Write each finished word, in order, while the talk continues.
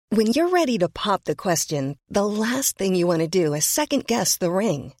When you're ready to pop the question, the last thing you want to do is second-guess the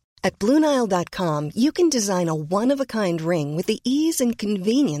ring. At BlueNile.com, you can design a one-of-a-kind ring with the ease and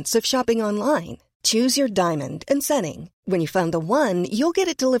convenience of shopping online. Choose your diamond and setting. When you find the one, you'll get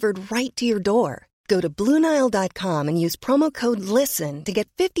it delivered right to your door. Go to BlueNile.com and use promo code LISTEN to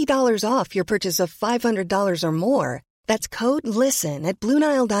get $50 off your purchase of $500 or more. That's code LISTEN at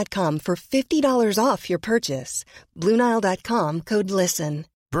BlueNile.com for $50 off your purchase. BlueNile.com, code LISTEN.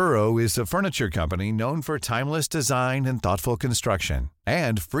 Burrow is a furniture company known for timeless design and thoughtful construction,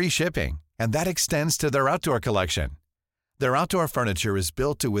 and free shipping, and that extends to their outdoor collection. Their outdoor furniture is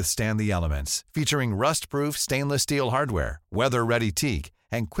built to withstand the elements, featuring rust-proof stainless steel hardware, weather-ready teak,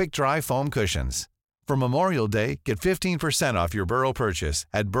 and quick-dry foam cushions. For Memorial Day, get 15% off your Burrow purchase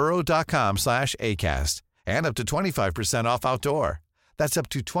at burrow.com/ACAST and up to 25% off outdoor. That's up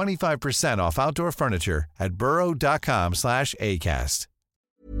to 25% off outdoor furniture at burrow.com/ACAST.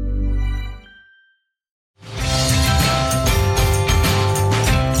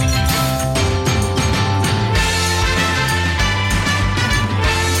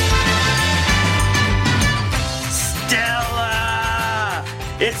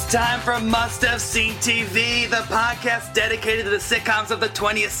 It's time for Must Have Seen TV, the podcast dedicated to the sitcoms of the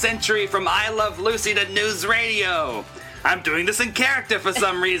 20th century, from I Love Lucy to News Radio. I'm doing this in character for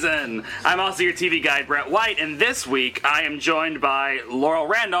some reason. I'm also your TV guide, Brett White, and this week I am joined by Laurel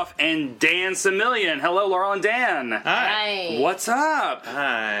Randolph and Dan Semillian. Hello, Laurel and Dan. Hi. What's up?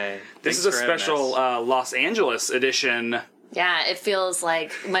 Hi. This is a special Los Angeles edition. Yeah, it feels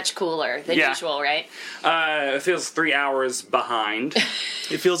like much cooler than usual, right? It feels 3 hours behind.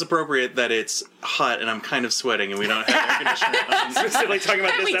 It feels appropriate that it's hot and I'm kind of sweating and we don't have air conditioning on. Specifically talking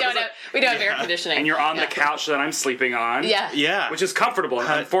about this episode. We don't have air conditioning. And you're on the couch that I'm sleeping on. Yeah. Which is comfortable.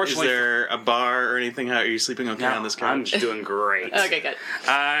 Unfortunately, is there a bar or anything? How are you sleeping okay on this couch? I'm doing great. Okay, good.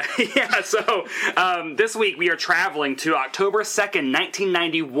 So this week we are traveling to October 2nd,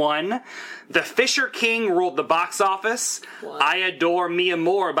 1991. The Fisher King ruled the box office. What? I Adore Mi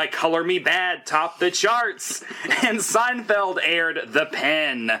Amor by Color Me Bad topped the charts. And Seinfeld aired The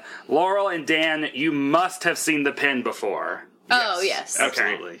Pen. Laurel and Dan, you must have seen The Pen before. Oh, yes. Okay.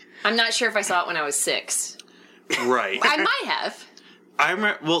 Absolutely. I'm not sure if I saw it when I was 6. Right. I might have. I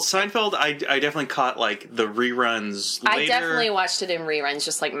remember, Seinfeld, I definitely caught, like, the reruns later. I definitely watched it in reruns,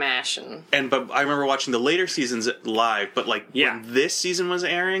 just like MASH. But I remember watching the later seasons live, but, like, when this season was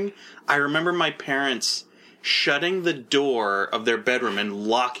airing, I remember my parents shutting the door of their bedroom and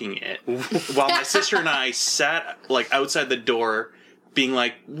locking it while my sister and I sat, like, outside the door being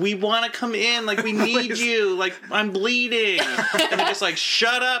like, we want to come in, like, we need you, like, I'm bleeding. And they're just like,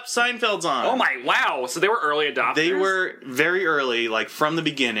 shut up, Seinfeld's on. Oh my, wow. So they were early adopters? They were very early, like, from the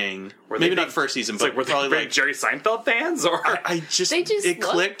beginning. Maybe not first season, but were probably they like Jerry Seinfeld fans? Or it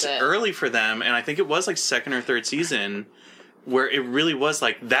clicked early for them, and I think it was like second or third season where it really was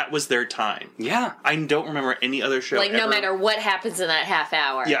like that was their time. Yeah. I don't remember any other show Like, ever. no matter what happens in that half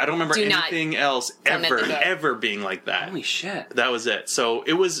hour. Yeah, I don't remember anything else ever being like that. Holy shit. That was it. So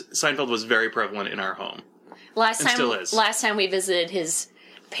Seinfeld was very prevalent in our home. Still is. Last time we visited his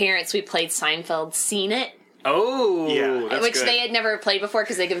parents, we played Seinfeld Seen It. Oh, yeah. That's which good. they had never played before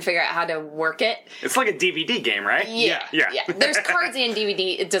because they couldn't figure out how to work it. It's like a DVD game, right? Yeah. There's cards and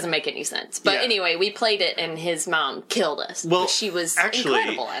DVD. It doesn't make any sense. But anyway, we played it and his mom killed us. Well, she was actually,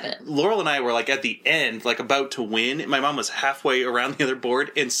 incredible at it. Laurel and I were like at the end, like about to win. My mom was halfway around the other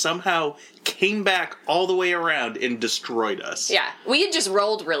board and somehow came back all the way around and destroyed us. Yeah. We had just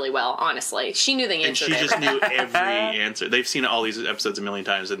rolled really well, honestly. She knew the answer. And she just knew every answer. They've seen all these episodes a million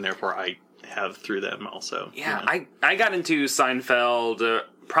times, and therefore I have through them also. Yeah, you know? I got into Seinfeld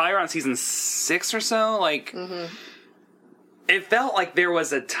probably around season 6 or so. Like, it felt like there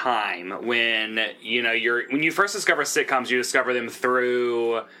was a time when, you know, when you first discover sitcoms, you discover them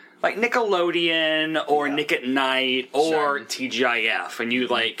through like Nickelodeon or Nick at Night or TGIF, and you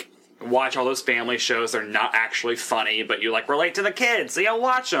like watch all those family shows. They're not actually funny, but you like relate to the kids, so you'll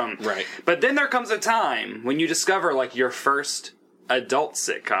watch them. Right. But then there comes a time when you discover like your first adult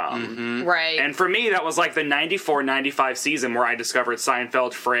sitcom. Mm-hmm. Right. And for me, that was like the 94-95 season where I discovered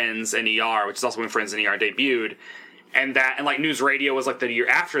Seinfeld, Friends, and ER, which is also when Friends and ER debuted. And like News Radio was like the year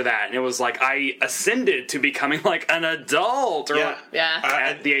after that. And it was like I ascended to becoming like an adult.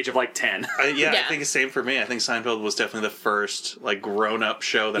 At the age of like 10. I think it's the same for me. I think Seinfeld was definitely the first like grown-up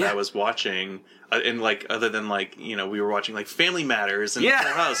show that I was watching. and like other than like we were watching like Family Matters and Full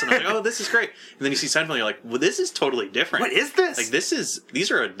House, and I was like, oh, this is great. And then you see Seinfeld, and you're like, well, this is totally different. What is this? Like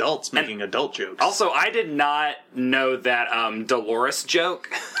these are adults making adult jokes. Also, I did not know that Dolores joke.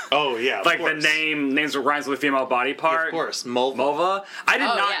 Oh yeah, like the names rhymes with female body part. Yeah, of course, Mulva. I did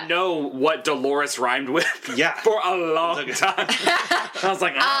not know what Dolores rhymed with. For a long time. I was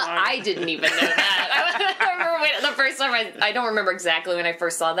like, I didn't even know that. I remember the first time I don't remember exactly when I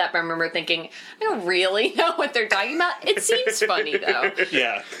first saw that, but I remember thinking, I don't really know what they're talking about. It seems funny though.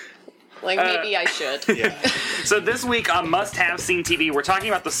 Yeah. Like, maybe I should. Yeah. So this week on Must Have Seen TV, we're talking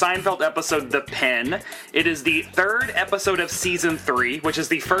about the Seinfeld episode The Pen. It is the 3rd episode of Season 3, which is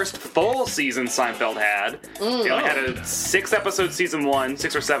the first full season Seinfeld had. They only had a 6-episode Season 1,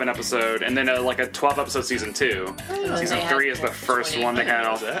 6 or 7 episode, and then a 12-episode Season 2. Season 3 is the first 20. One they had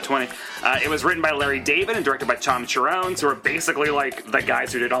all 20. It was written by Larry David and directed by Tom Cherones, who are basically like the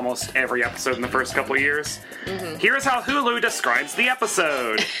guys who did almost every episode in the first couple of years. Here's how Hulu describes the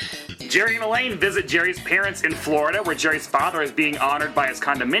episode. Jerry and Elaine visit Jerry's parents in Florida, where Jerry's father is being honored by his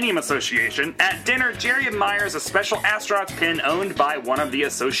condominium association. At dinner, Jerry admires a special astronaut's pin owned by one of the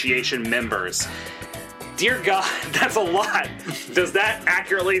association members. Dear God, that's a lot. Does that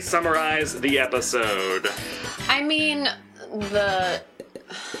accurately summarize the episode? I mean, the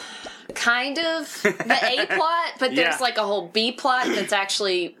kind of the A plot, but there's like a whole B plot that's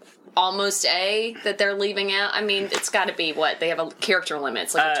actually almost A that they're leaving out. I mean, it's got to be what they have a character limit.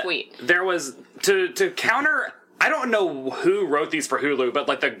 It's like a tweet. There was to counter. I don't know who wrote these for Hulu, but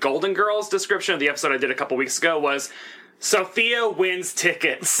like the Golden Girls description of the episode I did a couple weeks ago was Sophia wins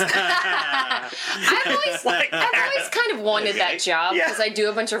tickets. I've always kind of wanted that job because I do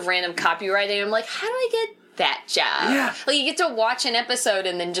a bunch of random copywriting. I'm like, how do I get that job? Yeah. Like, you get to watch an episode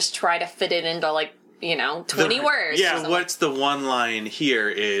and then just try to fit it into 20 words. Yeah, what's the one line here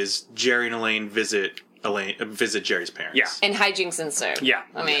is Jerry and Elaine visit Jerry's parents. Yeah. And hijinks ensue. Yeah.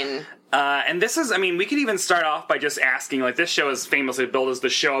 I mean... and this is, we could even start off by just asking, this show is famously billed as the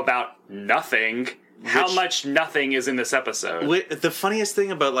show about nothing. How much nothing is in this episode? The funniest thing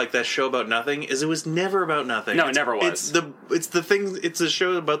about, that show about nothing is it was never about nothing. No, it never was. It's a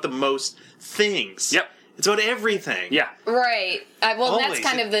show about the most things. Yep. It's about everything. Yeah. Right. Well, Always. that's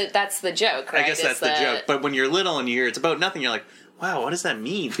kind of that's the joke, right? I guess that's the joke. But when you're little and you hear it's about nothing, you're like, wow, what does that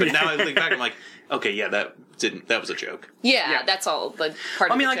mean? But now I think back, I'm like, okay, yeah, that was a joke. Yeah, that's all the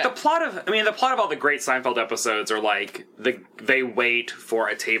part of the joke. the plot of all the great Seinfeld episodes are they wait for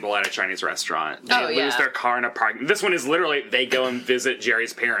a table at a Chinese restaurant. They lose their car in a parking. This one is literally they go and visit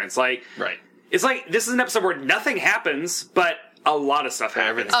Jerry's parents. Right. It's this is an episode where nothing happens, but a lot of stuff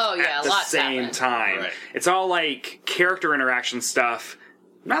happens at the same time. Right. It's all character interaction stuff,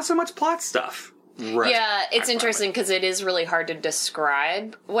 not so much plot stuff. Right. Yeah, it's interesting because it is really hard to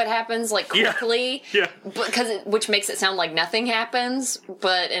describe what happens quickly. Yeah. Which makes it sound like nothing happens,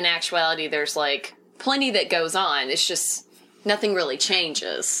 but in actuality, there's plenty that goes on. It's just nothing really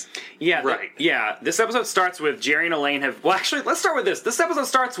changes. Yeah, right. This episode starts with Jerry and Elaine actually, let's start with this. This episode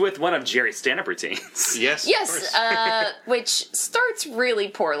starts with one of Jerry's stand-up routines. Yes. Which starts really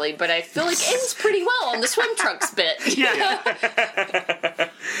poorly, but I feel like ends pretty well on the swim trunks bit. Yeah.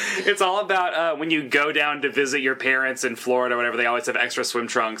 It's all about when you go down to visit your parents in Florida, whatever, they always have extra swim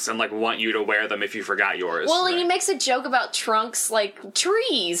trunks and want you to wear them if you forgot yours. Well, and he makes a joke about trunks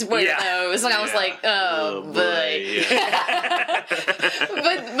trees wear those, and I was like, oh boy. Yeah.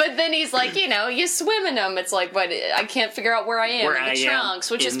 but then he's like, you swim in them. It's like, but I can't figure out where I am in the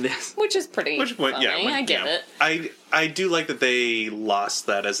trunks, which is pretty funny. I get it. I do like that they lost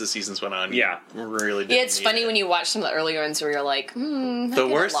that as the seasons went on. Yeah. Really did. Yeah, it's funny when you watch some of the earlier ones where you're like, the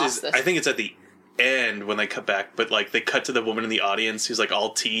worst is, I think it's at the end when they cut back, but they cut to the woman in the audience who's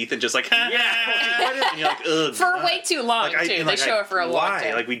all teeth and just and you're like, ugh. For way too long, too. They show it for a long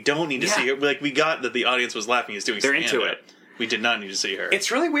time. Why? We don't need to see her. We got that the audience was laughing. He's doing stand-up. They're into it. We did not need to see her.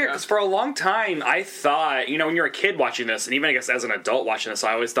 It's really weird because for a long time I thought, when you're a kid watching this, and even I guess as an adult watching this,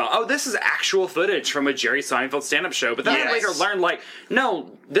 I always thought, oh, this is actual footage from a Jerry Seinfeld stand-up show. But then I later learned,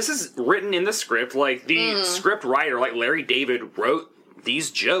 no, this is written in the script. The script writer, Larry David, wrote these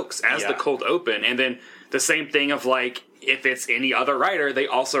jokes as the cold open, and then the same thing of if it's any other writer, they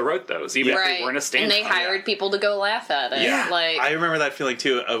also wrote those, even if they weren't a stand-up. And they hired people to go laugh at it. Yeah, I remember that feeling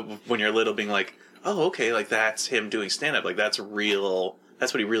too of when you're little, being like, oh, okay, that's him doing stand-up. That's real.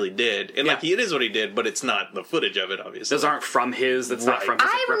 That's what he really did. And, it is what he did, but it's not the footage of it, obviously. Those aren't from his. That's not from his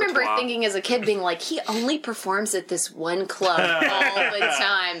I remember repertoire. thinking as a kid being like, he only performs at this one club all the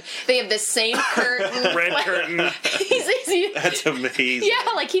time. They have the same curtain. Red curtain. That's amazing.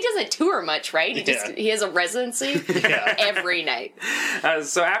 Yeah, like he doesn't tour much, right? He has a residency every night.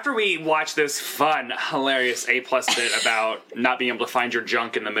 So after we watch this fun, hilarious A+ bit about not being able to find your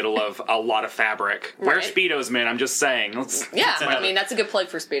junk in the middle of a lot of fabric, wear Right. Speedos, man. I'm just saying. I mean, that's a good plug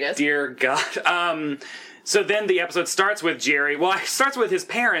for Speedos. Dear God. So then the episode starts with Jerry. Well, it starts with his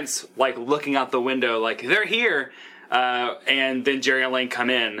parents, like, looking out the window, like, they're here. And then Jerry and Elaine come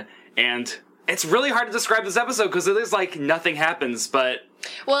in. And it's really hard to describe this episode because it is like nothing happens, but...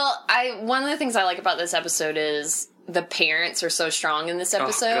 Well, one of the things I like about this episode is the parents are so strong in this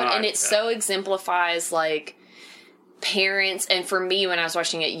episode. God, and it so exemplifies, like, parents. And for me, when I was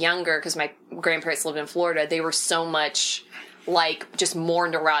watching it younger, because my grandparents lived in Florida, they were so much... like, just more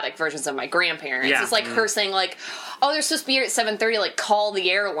neurotic versions of my grandparents. Yeah. It's like her saying, like, oh, they're supposed to be here at 7:30, like, call the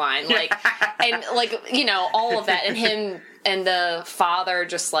airline. Like, and, like, you know, all of that. And him and the father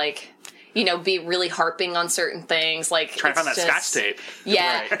just, like, you know, be really harping on certain things. Like, Trying to find that Scotch tape.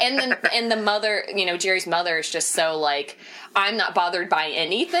 Yeah. Right. And the mother, you know, Jerry's mother is just so, like, I'm not bothered by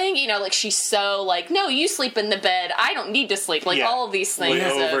anything. You know, like, she's so, like, no, you sleep in the bed. I don't need to sleep. Like, all of these things.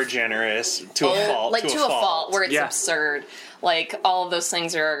 Like over generous to a fault. Like, to a fault where it's Yeah. absurd. Like, all of those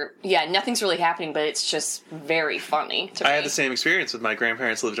things are, nothing's really happening, but it's just very funny to me. I had the same experience with my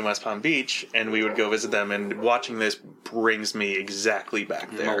grandparents lived in West Palm Beach, and we would go visit them, and watching this brings me exactly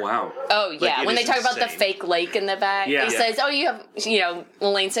back there. Oh, wow. Oh, yeah. it When they is talk about the insane. fake lake in the back, Yeah. he Yeah. says, oh, you have, you know,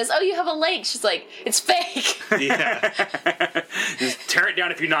 Elaine says, oh, you have a lake. She's like, it's fake. Yeah. Just tear it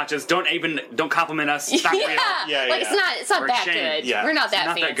down a few notches. Don't compliment us. It's not real. Yeah, Like, yeah. it's not We're that ashamed. good. Yeah. We're not that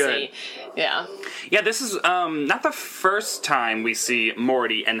not that fancy. Yeah. Yeah, this is not the first time we see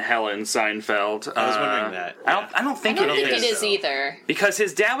Morty and Helen Seinfeld. I was wondering that. I don't think I don't it think is. it is either. Because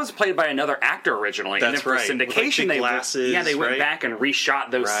his dad was played by another actor originally. and That's then for right. With, like, syndication, big they glasses, went right? back and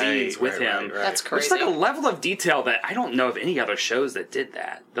reshot those scenes with him. That's crazy. Which is like a level of detail that I don't know of any other shows that did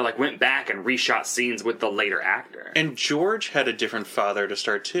that. They like went back and reshot scenes with the later actor. And George had a different father to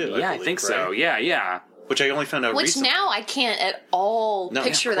start too. I believe, think so. right? Yeah. Which I only found out Which recently. now I can't at all No,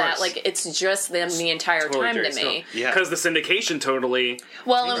 picture of that. course. Like, it's just them the entire Totally time Jerry to me. Yeah. Because the syndication totally...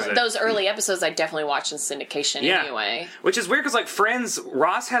 Well, Right. those early episodes I definitely watched in syndication Yeah. anyway. Which is weird because, like, Friends,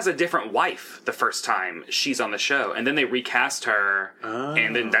 Ross has a different wife the first time she's on the show, and then they recast her,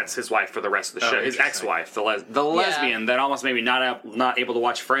 and then that's his wife for the rest of the show. His interesting. ex-wife, the lesbian that almost made me not able to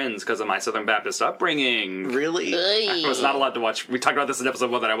watch Friends because of my Southern Baptist upbringing. Really? I was not allowed to watch. We talked about this in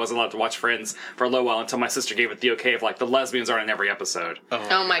episode 1 that I wasn't allowed to watch Friends for a little while until my sister gave it the okay of, like, the lesbians are in every episode.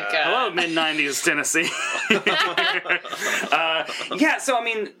 Oh my god. Hello, mid-90s Tennessee. Yeah, so, I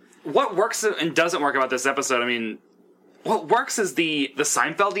mean, what works and doesn't work about this episode, I mean, what works is the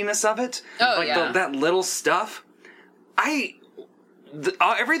Seinfeldiness of it. Oh, like, yeah. that little stuff.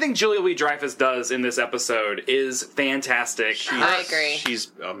 Everything Julia Louis-Dreyfus does in this episode is fantastic. I agree.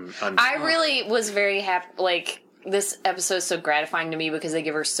 She's I really was very happy. Like, this episode is so gratifying to me because they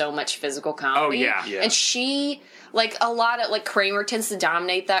give her so much physical comedy. Oh, yeah. Yeah. And she, like, a lot of, like, Kramer tends to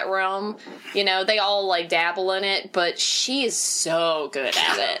dominate that realm. You know, they all, like, dabble in it, but she is so good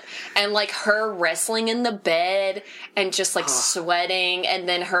at it. And, like, her wrestling in the bed and just, like, sweating, and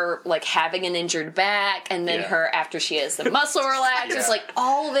then her, like, having an injured back, and then Yeah. her after she has the muscle relax. Yeah. It's, like,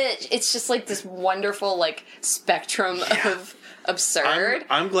 all of it. It's just, like, this wonderful, like, spectrum of absurd.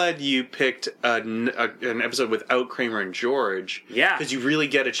 I'm glad you picked an episode without Kramer and George. Yeah. Because you really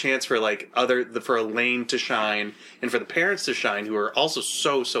get a chance for for Elaine to shine and for the parents to shine, who are also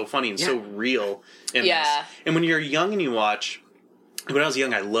so funny and so real in Yeah. this. And when you're young and you watch. When I was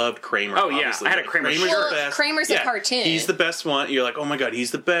young, I loved Kramer. Oh, yeah. obviously. I had a Like, Kramer Kramer's shirt. the Well, best. Kramer's a cartoon. He's the best one. You're like, oh my god,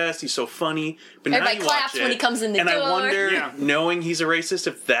 he's the best. He's so funny. But Everybody now you claps watch it, when he comes in the and door. I wonder, Yeah. knowing he's a racist,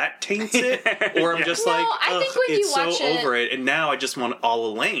 if that taints it, or I'm just No, like, I think ugh, when you it's so watch it- over it, and now I just want all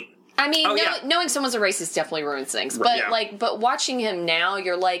Elaine. I mean, Oh, yeah. knowing someone's a racist definitely ruins things. But Yeah. but watching him now,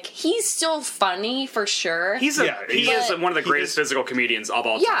 you're like, he's still funny for sure. He is But- one of the greatest is- physical comedians of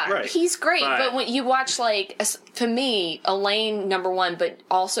all yeah, time. Right. he's great. But- But when you watch, like, to me, Elaine #1, but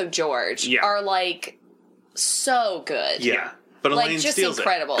also George Yeah. are like so good. Yeah. But Like, Elaine just steals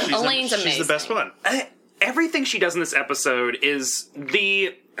incredible. it. Elaine's She's the best amazing. one. Everything she does in this episode is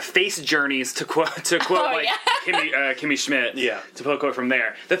the face journeys, to quote like yeah. Kimmy Schmidt. Yeah. To pull a quote from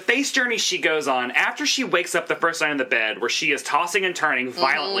there, the face journey she goes on after she wakes up the first night in the bed, where she is tossing and turning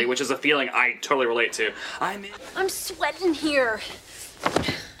violently, which is a feeling I totally relate to. I'm sweating here.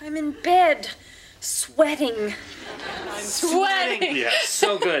 I'm in bed, sweating. Sweating. Yeah.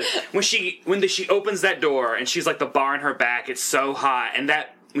 So good when she opens that door and she's like the bar on her back. It's so hot, and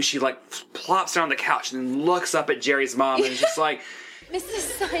that when she like plops down on the couch and then looks up at Jerry's mom and is just like,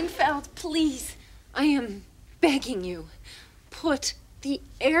 Mrs. Seinfeld, please. I am begging you. Put the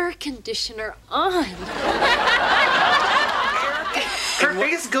air conditioner on. Her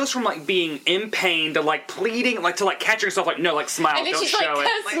face goes from like being in pain to like pleading, like to like catching herself, like no, like smile, And then don't she's show like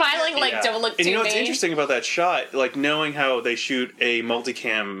it. smiling, like don't look And too you know what's mean. interesting about that shot? Like knowing how they shoot a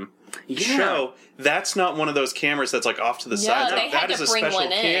multicam show, that's not one of those cameras that's like off to the side. they had That is to a bring special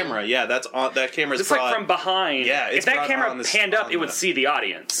one in. camera. Yeah, that's on. That camera's It's brought, like from behind. Yeah, it's if that brought camera on this- panned up, on it would the- see the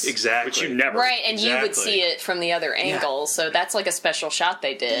audience. Exactly. Which you never. Right, and you would Exactly. see it from the other angle, so that's like a special shot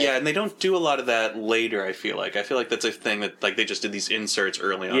they did. Yeah, and they don't do a lot of that later. I feel like that's a thing that like they just did these inserts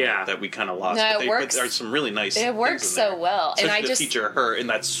early on Yeah. that we kind of lost. No, but it works. There are some really nice. It works things in there. so well, and Especially I the just feature her in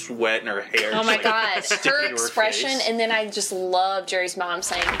that sweat and her hair. oh my just, like, god, sticking her to expression, face. and then I just love Jerry's mom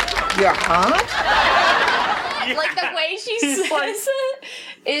saying, You're hot? like the way she says it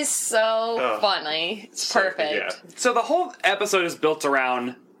is so funny. It's So, perfect. yeah. So the whole episode is built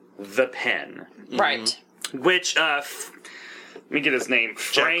around the pen, Right. which let me get his name,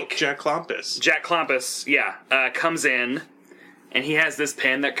 Frank Jack Klompus. Jack Klompus, comes in. And he has this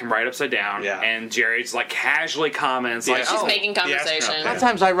pen that can write upside down. Yeah. And Jerry just like casually comments, like, She's "Oh, making conversation. astronaut.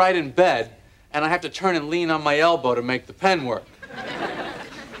 Sometimes I write in bed, and I have to turn and lean on my elbow to make the pen work.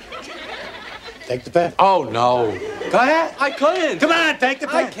 Take the pen. Oh, no. Go ahead. I couldn't. Come on, take the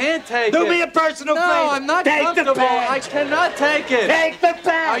pen. I can't take Do it. me a personal No, favor. I'm not take comfortable. The pen. I cannot take it. Take the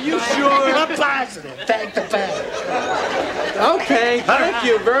pen. Are you sure? I'm positive. Take the pen. Okay, thank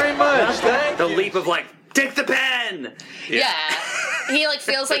you very much. Thank the you. leap of like, take the pen! Yeah. He like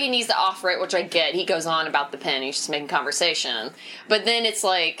feels like he needs to offer it, which I get. He goes on about the pen. He's just making conversation. But then it's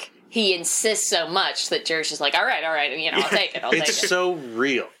like he insists so much that Jerry's just like, all right, you know, I'll take it. I'll take It's it. so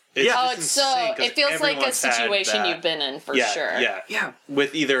real. Yeah. just It's so insane 'cause it feels like a everyone's had situation that. you've been in for yeah, sure. Yeah.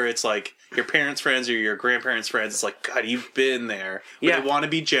 With either it's like your parents' friends or your grandparents' friends. It's like, God, you've been there. But Yeah. they want to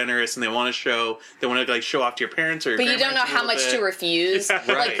be generous and they want to like show off to your parents or your But you don't know grandparents a how little much bit. to refuse,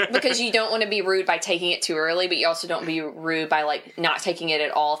 Right. like because you don't want to be rude by taking it too early, but you also don't be rude by like not taking it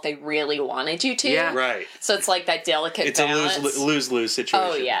at all if they really wanted you to. Yeah. Right. So it's like that delicate It's balance. a lose-lose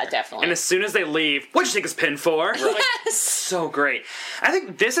situation. Oh yeah, definitely. And as soon as they leave, what'd you take his pen for? Yes. So great. I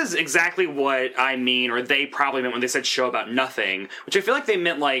think this is exactly what I mean, or they probably meant when they said show about nothing, which I feel like they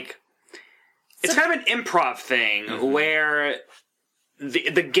meant like, it's kind of an improv thing where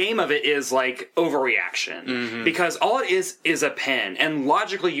the game of it is like overreaction because all it is a pen, and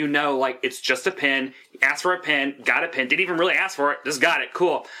logically you know like it's just a pen. You asked for a pen, got a pen, didn't even really ask for it, just got it,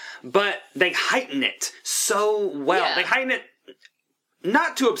 cool. But they heighten it so well. Yeah. They heighten it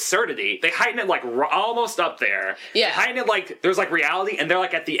not to absurdity. They heighten it like almost up there. Yeah. They heighten it like there's like reality, and they're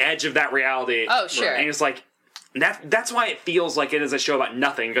like at the edge of that reality. Oh, sure. And it's like that's why it feels like it is a show about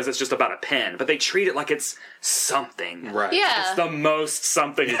nothing, because it's just about a pen. But they treat it like it's something. Right. Yeah. It's the most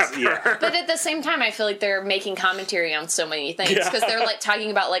something ever. yeah. But at the same time, I feel like they're making commentary on so many things because they're like talking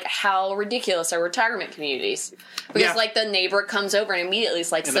about like how ridiculous are retirement communities. Because Yeah. like the neighbor comes over and immediately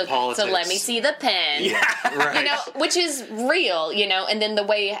is like, And the so politics. let me see the pen. Right. You know, which is real, you know, and then the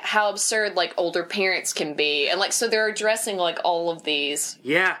way how absurd like older parents can be. And like, so they're addressing like all of these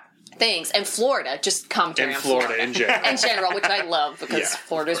Yeah. things. And Florida, just commentary In on Florida in general. in general, which I love because Yeah,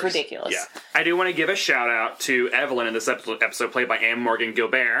 Florida's of course. ridiculous. Yeah. I do want to give a shout out to Evelyn in this episode played by Anne Morgan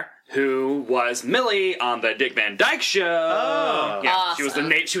Gilbert, who was Millie on the Dick Van Dyke Show. Oh. Yeah, she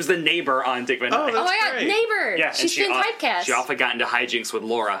was the neighbor on Dick Van Dyke. Oh my god, Great. neighbor! Yeah, and She's been typecast. She often got into hijinks with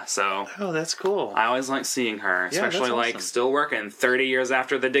Laura, so Oh, that's cool. I always like seeing her, Yeah, especially that's like awesome. still working 30 years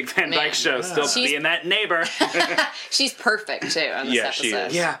after the Dick Van Man. Dyke Show, still She's- being that neighbor. She's perfect too on this Yeah, episode. she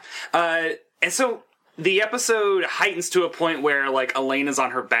is. Yeah. And so the episode heightens to a point where, like, Elena's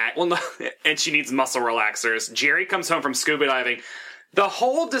on her back. Well, no, and she needs muscle relaxers. Jerry comes home from scuba diving. The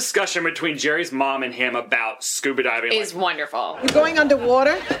whole discussion between Jerry's mom and him about scuba diving Is wonderful. You going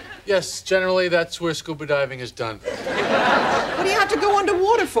underwater? Yes, generally that's where scuba diving is done. What do you have to go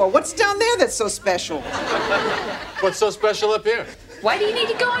underwater for? What's down there that's so special? What's so special up here? Why do you need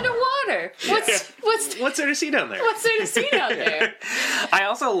to go underwater? What's there to see down there? What's there to see down there? I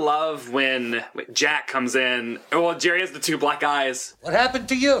also love when Jack comes in. Well, Jerry has the two black eyes. What happened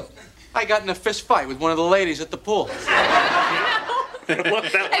to you? I got in a fist fight with one of the ladies at the pool. I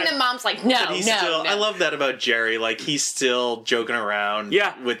love that And the mom's like, no, He's no, still, no. I love that about Jerry. Like he's still joking around.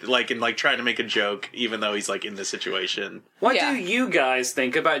 Yeah. With like and like trying to make a joke, even though he's like in this situation. What Yeah. do you guys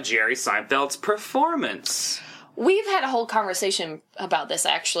think about Jerry Seinfeld's performance? We've had a whole conversation about this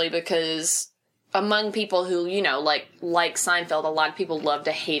actually because among people who, you know, like Seinfeld, a lot of people love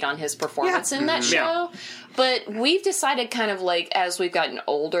to hate on his performance in that show. Yeah. But we've decided kind of like as we've gotten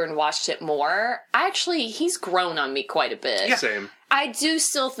older and watched it more, he's grown on me quite a bit. Same. I do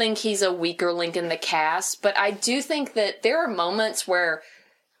still think he's a weaker link in the cast, but I do think that there are moments where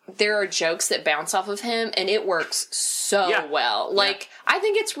there are jokes that bounce off of him, and it works so well. Like, I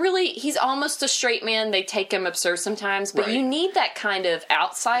think it's really, he's almost a straight man. They take him absurd sometimes, but you need that kind of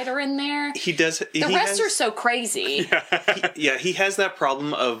outsider in there. He does. The rest are so crazy. He has that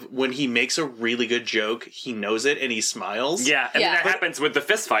problem of when he makes a really good joke, he knows it and he smiles. Yeah, and that happens with the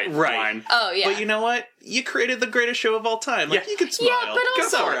fist fight line. Oh, yeah. But you know what? You created the greatest show of all time. Like, you can smile. Yeah, but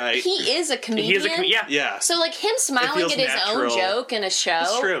also, all right. he is a comedian. Yeah. So, like, him smiling at his natural. own joke in a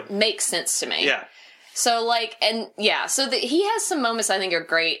show makes sense to me. Yeah. So, like, and yeah, so he has some moments I think are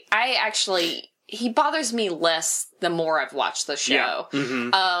great. He bothers me less the more I've watched the show,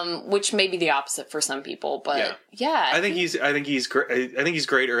 which may be the opposite for some people, but I think he's great. I think he's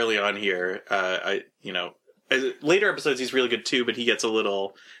great early on here. Later episodes he's really good too, but he gets a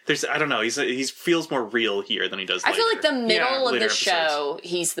little. I don't know. He feels more real here than he does. I feel like the middle of the episodes. show,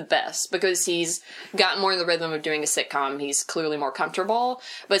 he's the best because he's got more in the rhythm of doing a sitcom. He's clearly more comfortable,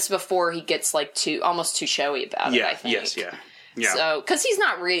 but it's before he gets like almost too showy about it. I think. Yeah. So, because he's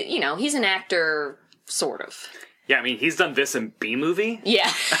not really, he's an actor, sort of. Yeah, I mean, he's done this in B-Movie.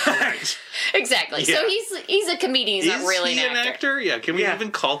 Yeah. Exactly. Yeah. So he's a comedian. He's not really an actor. Yeah. Can we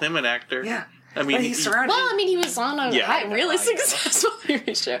even call him an actor? Yeah. I mean, he's surrounded. Well, I mean, he was on a really successful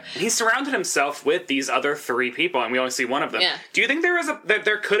TV show. He surrounded himself with these other three people, and we only see one of them. Yeah. Do you think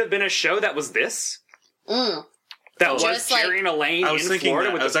there could have been a show that was this? That was Jerry and Elaine in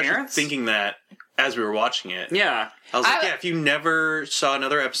Florida with the parents? I was actually thinking that as we were watching it. Yeah. I was like, if you never saw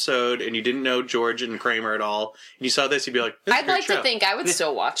another episode and you didn't know George and Kramer at all, and you saw this, you'd be like, this is a I'd great like show. to think I would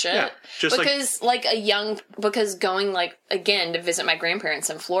still watch it. Because going, like, again, to visit my grandparents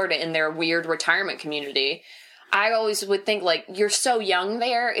in Florida in their weird retirement community, I always would think, like, you're so young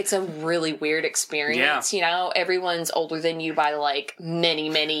there, it's a really weird experience, Everyone's older than you by, like, many,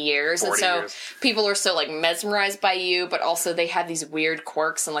 many years. And so people are so, like, mesmerized by you, but also they have these weird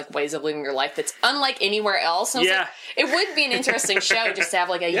quirks and, like, ways of living your life that's unlike anywhere else. And like, it would be an interesting show just to have,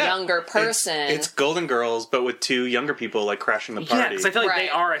 like, a younger person. It's Golden Girls, but with two younger people, like, crashing the party. Yeah, because I feel like they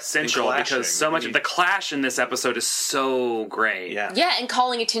are essential because so much of the clash in this episode is so great. Yeah, and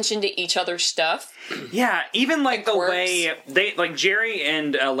calling attention to each other's stuff. Yeah, even like the way they, like, Jerry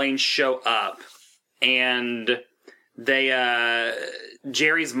and Elaine show up, and they,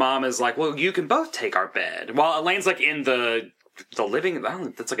 Jerry's mom is like, well, you can both take our bed. While Elaine's, like, in the living, I don't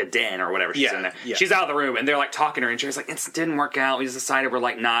know, that's like a den or whatever she's in there. Yeah. She's out of the room, and they're, like, talking to her, and Jerry's like, it didn't work out. We just decided we're,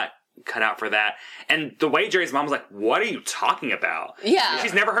 like, not cut out for that. And the way Jerry's mom was like, what are you talking about? Yeah.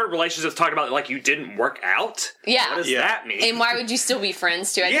 She's never heard relationships talked about, like, you didn't work out? Yeah. What does that mean? And why would you still be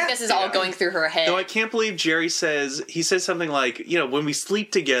friends too? I think this is all going through her head. Though I can't believe Jerry says something like, when we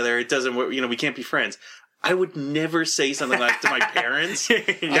sleep together, it doesn't work, we can't be friends. I would never say something like to my parents.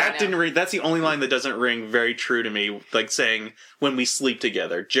 That didn't ring. That's the only line that doesn't ring very true to me. Like saying when we sleep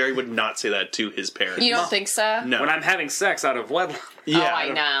together, Jerry would not say that to his parents. You don't think so? No. When I'm having sex out of wedlock. Yeah, I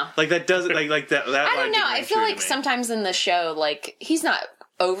know. Like that doesn't like that. I don't know. I feel like sometimes in the show, like he's not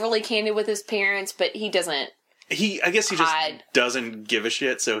overly candid with his parents, but he doesn't. I guess he just doesn't give a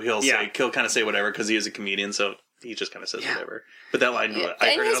shit. So he'll kind of say whatever because he is a comedian. So he just kind of says whatever. But that line, I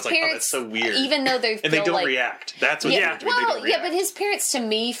heard it, I was like, oh, that's so weird. Even though they and they don't react. That's what but his parents to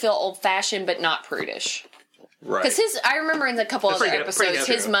me feel old-fashioned but not prudish. Right. Because I remember in a couple other episodes,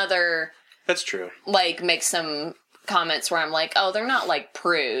 his mother... That's true. Like, makes some comments where I'm like, oh, they're not like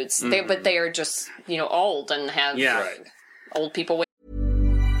prudes. Mm-hmm. But they are just, old and have old people with...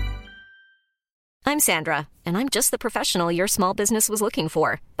 I'm Sandra, and I'm just the professional your small business was looking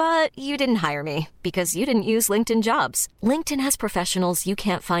for. But you didn't hire me because you didn't use LinkedIn Jobs. LinkedIn has professionals you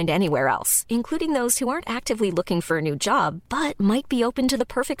can't find anywhere else, including those who aren't actively looking for a new job, but might be open to the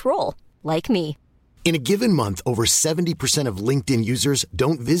perfect role, like me. In a given month, over 70% of LinkedIn users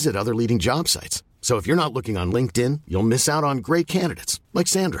don't visit other leading job sites. So if you're not looking on LinkedIn, you'll miss out on great candidates, like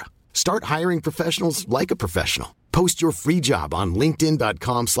Sandra. Start hiring professionals like a professional. Post your free job on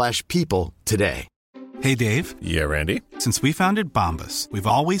linkedin.com/people today. Hey, Dave. Yeah, Randy. Since we founded Bombas, we've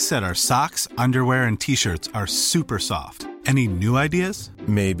always said our socks, underwear, and T-shirts are super soft. Any new ideas?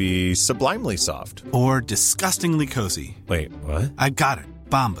 Maybe sublimely soft. Or disgustingly cozy. Wait, what? I got it.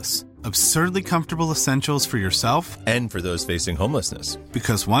 Bombas. Absurdly comfortable essentials for yourself. And for those facing homelessness.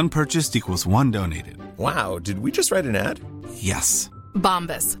 Because one purchased equals one donated. Wow, did we just write an ad? Yes.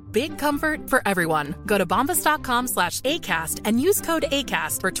 Bombas. Big comfort for everyone. Go to bombas.com/ACAST and use code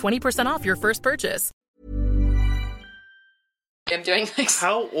ACAST for 20% off your first purchase. I'm doing this.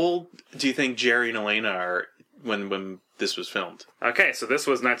 How old do you think Jerry and Elena are when this was filmed? Okay, so this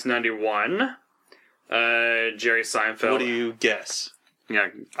was 1991. Jerry Seinfeld. What do you guess? Yeah,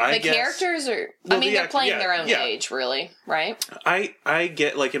 the characters are. Well, I mean, they're playing their own age, really, right? I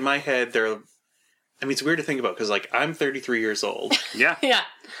get like in my head they're. I mean, it's weird to think about because like I'm 33 years old. Yeah.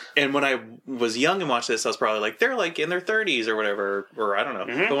 And when I was young and watched this, I was probably like they're like in their 30s or whatever, or I don't know.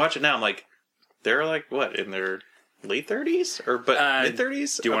 Mm-hmm. But watch it now, I'm like they're like what in their late 30s or mid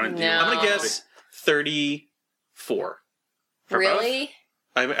 30s? Do you want to? No. I'm gonna guess 34. Really?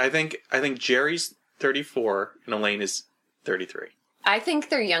 I think Jerry's 34 and Elaine is 33. I think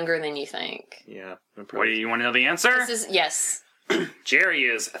they're younger than you think. Yeah. What do you want to know the answer? Yes. Jerry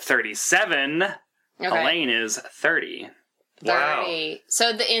is 37. Okay. Elaine is 30. 30.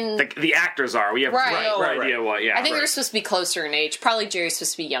 So the actors are. We have no idea what. Yeah, I think they're supposed to be closer in age. Probably Jerry's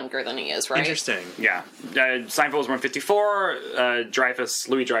supposed to be younger than he is, right? Interesting. Yeah. Seinfeld was born in 54. Louis Dreyfus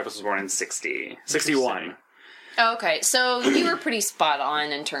was born in 61. Oh, okay, so you were pretty spot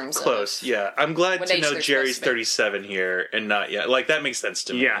on in terms of close. Yeah, I'm glad what to age know they're Jerry's supposed to be. 37 here and not yet. Like that makes sense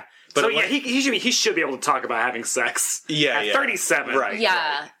to me. Yeah. But So like, he should be able to talk about having sex. Yeah, at 37. Right.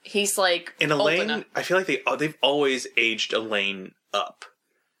 Yeah, he's like And old Elaine, enough. I feel like they've always aged Elaine up.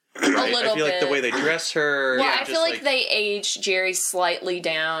 A little I feel like the bit. way they dress her. Well, I just feel like they aged Jerry slightly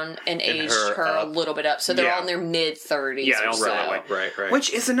down and aged her a up. little bit up, so they're Yeah. all in their mid 30s. Yeah, or all so. right.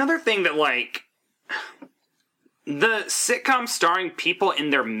 Which is another thing that, like, the sitcom starring people in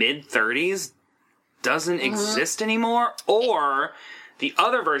their mid-30s doesn't exist anymore. Or the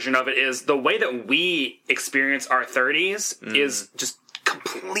other version of it is the way that we experience our 30s is just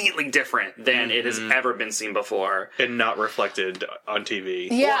completely different than it has ever been seen before. And not reflected on TV.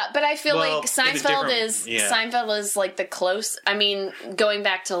 Yeah, but I feel like it's Seinfeld different. Seinfeld is like the close. I mean, going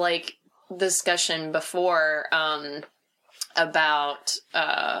back to like discussion before about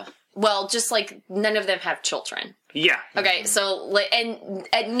well, just like none of them have children. Yeah. Okay, so and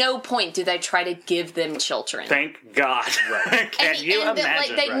at no point do they try to give them children. Thank God. Right. Can you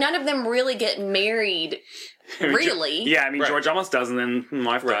imagine? None of them really get married. Really? Yeah, I mean, George almost does, and then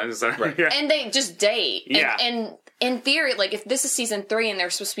wife dies. So, yeah. And they just date. Yeah. And in theory, like, if this is season 3 and they're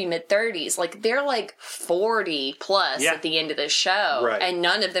supposed to be mid-30s, like, they're, like, 40 plus at the end of the show. Right. And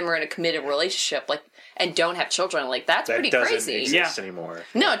none of them are in a committed relationship, like, and don't have children. Like, that's pretty doesn't crazy. exist anymore.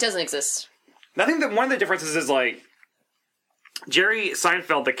 No, it doesn't exist. I think that one of the differences is, like, Jerry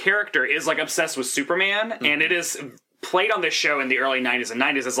Seinfeld, the character, is, like, obsessed with Superman, and it is played on this show in the early 90s and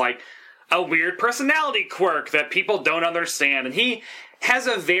 90s as, like, a weird personality quirk that people don't understand. And he has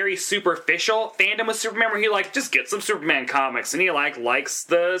a very superficial fandom with Superman where he, like, just gets some Superman comics and he, like, likes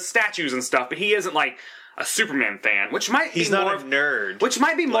the statues and stuff, but he isn't, like, a Superman fan, which might be He's more not a nerd. Which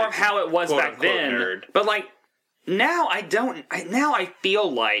might be more of how it was quote, back unquote, then. nerd. But, like, now I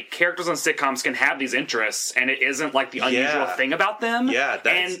feel like characters on sitcoms can have these interests and it isn't like the unusual thing about them. Yeah,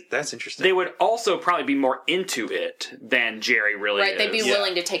 that's interesting. They would also probably be more into it than Jerry really Right, is. they'd be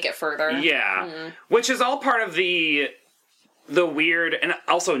willing to take it further. Yeah. Which is all part of the weird, and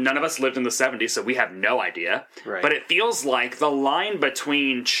also none of us lived in the 70s, so we have no idea. Right. But it feels like the line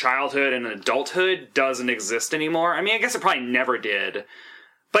between childhood and adulthood doesn't exist anymore. I mean, I guess it probably never did.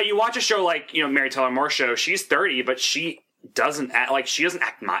 But you watch a show like, you know, Mary Tyler Moore show, she's 30, but she doesn't act like, she doesn't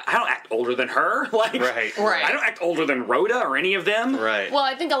act, I don't act older than her. Like, Right. I don't act older than Rhoda or any of them. Right. Well,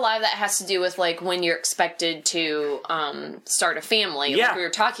 I think a lot of that has to do with, like, when you're expected to start a family, like we were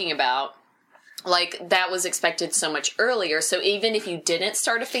talking about. Like, that was expected so much earlier. So even if you didn't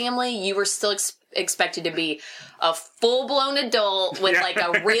start a family, you were still expected to be a full-blown adult with, like,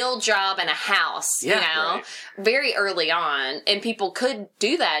 a real job and a house, you know? Very early on. And people could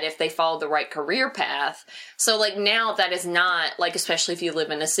do that if they followed the right career path. So, like, now that is not, like, especially if you live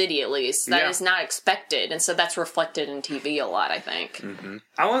in a city at least, that is not expected. And so that's reflected in TV a lot, I think.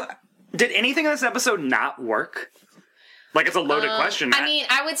 Did anything in this episode not work? Like, it's a loaded question. I mean,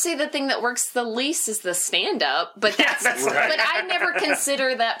 I would say the thing that works the least is the stand-up, but that's but I never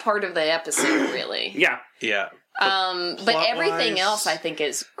consider that part of the episode, really. Yeah. But everything else I think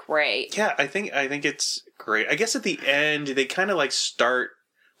is great. Yeah, I think it's great. I guess at the end they kind of like start.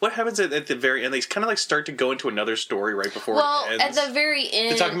 What happens at the very end? They kind of like start to go into another story right before it ends. At the very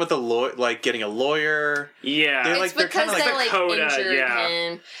end, they're talking about like getting a lawyer. Yeah, it's because they like coda, injured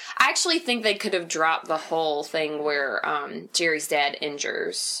him. I actually think they could have dropped the whole thing where Jerry's dad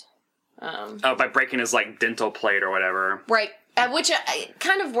injures. by breaking his like dental plate or whatever. Right. Which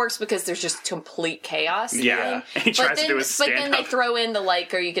kind of works because there's just complete chaos. Yeah. He tries to do his But then stand-up. they throw in the,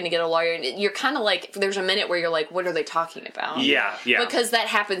 like, are you going to get a lawyer? And you're kind of like, there's a minute where you're like, what are they talking about? Yeah, yeah. Because that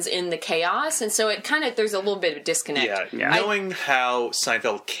happens in the chaos, and so it kind of, there's a little bit of disconnect. Yeah. Knowing how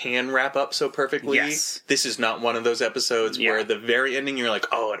Seinfeld can wrap up so perfectly, this is not one of those episodes where at the very ending you're like,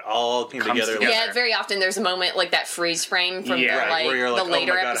 oh, it all came together. Yeah, very often there's a moment like that freeze frame from the, like, where you're like, the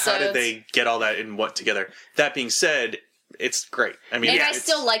later oh my God, episodes. how did they get all that in what together? That being said, it's great. I mean, and I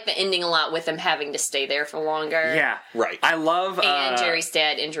still like the ending a lot with him having to stay there for longer. Yeah. Right. I love... And Jerry's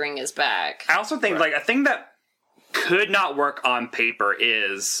dad injuring his back. I also think, like, a thing that could not work on paper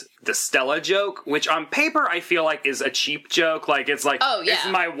is the Stella joke, which on paper I feel like is a cheap joke. Like, it's like, oh, yeah. This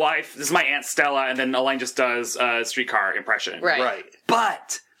is my wife, this is my Aunt Stella, and then Elaine just does a streetcar impression. Right.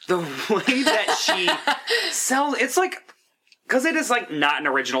 But the way that she sells... It's like... Because it is, like, not an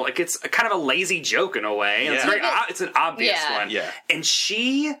original, like, it's kind of a lazy joke in a way. And it's an obvious one. Yeah. And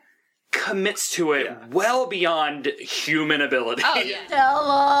she commits to it well beyond human ability. Oh, yeah.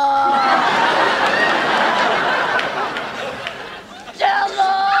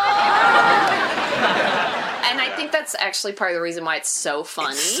 And I think that's actually part of the reason why it's so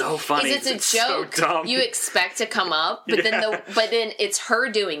funny. It's so funny. Is it's a joke so dumb. you expect to come up, but then it's her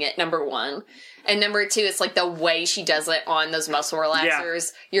doing it, number one. And number two, it's like the way she does it on those muscle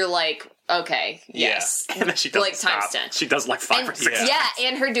relaxers. You're like, okay, yes. And then she doesn't like stop. times 10. She does like 5 or 6 times. Yeah,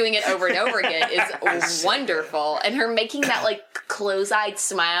 and her doing it over and over again is wonderful. And her making that like close-eyed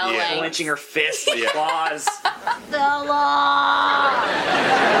smile, like clenching her fists, claws.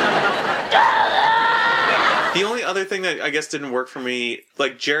 The only other thing that I guess didn't work for me,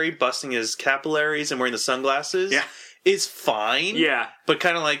 like Jerry busting his capillaries and wearing the sunglasses, is fine. Yeah. But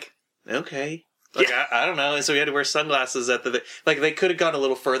kind of like, okay. Like, I don't know. And so he had to wear sunglasses at the... Like, they could have gone a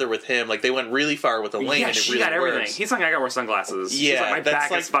little further with him. Like, they went really far with Elaine, and it she really got everything. works. He's like, I gotta wear sunglasses. Yeah. She's like, my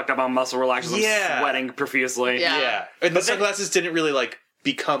back is fucked up on muscle relaxers. I'm sweating profusely. Yeah. And the sunglasses didn't really, like,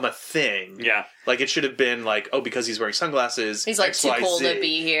 become a thing. Yeah. Like, it should have been like, oh, because he's wearing sunglasses, he's like XYZ. too cool to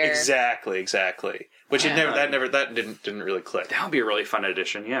be here. Exactly. Which it that didn't really click. That would be a really fun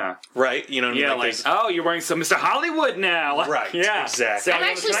addition, yeah. Right? You know what I mean? Yeah, like oh, you're wearing some Mr. Hollywood now. Like, right, yeah. Exactly. I'm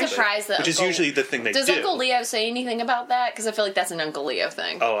actually surprised that Which is usually the thing they do. Does Uncle Leo say anything about that? Because I feel like that's an Uncle Leo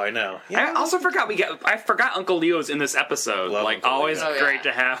thing. Oh, I know. Yeah. I also forgot I forgot Uncle Leo's in this episode. Love like Uncle always Leo. great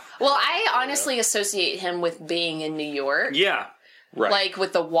to have. Well, I honestly associate him with being in New York. Yeah. Right. Like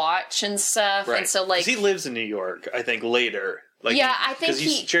with the watch and stuff. Right. And so like 'cause he lives in New York, I think, later. Like, yeah, I think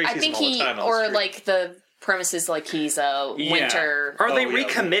Jerry I sees think him all the he time on the or street. like the premise is like he's a winter or they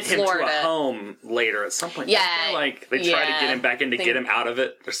recommit him Florida. to a home later at some point. Yeah. Like they try to get him back in to get him out of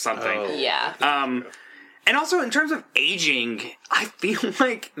it or something. Yeah. And also in terms of aging, I feel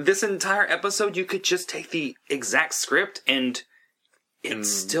like this entire episode you could just take the exact script and it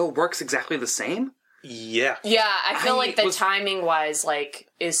still works exactly the same. Yeah. Yeah, I feel like the timing wise, like,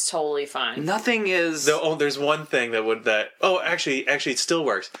 is totally fine. Nothing is. There's one thing actually, it still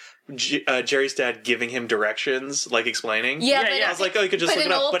works. Jerry's dad giving him directions, like explaining. Yeah, but I was like, oh, you could just but look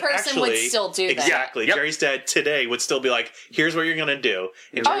it an up. old But person actually, would still do that. exactly. Yep. Jerry's dad today would still be like, "Here's what you're gonna do."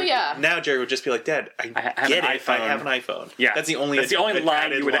 And Oh, yeah. Now Jerry would just be like, "Dad, I have get an it. I iPhone." have an iPhone." Yeah. That's the only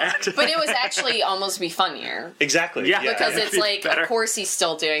line you would add. But it was actually almost be funnier. Exactly. Yeah. Because it's like, better. of course he's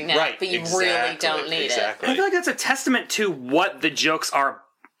still doing that, Right, but you exactly, really don't need exactly. I feel like that's a testament to what the jokes are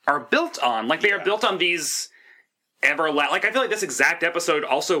built on. Like they are built on these like I feel like this exact episode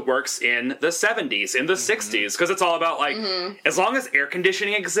also works in the 70s, in the 60s, because it's all about like as long as air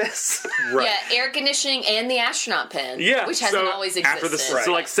conditioning exists. Right. Yeah, air conditioning and the astronaut pen. Yeah, Which hasn't so always existed. After the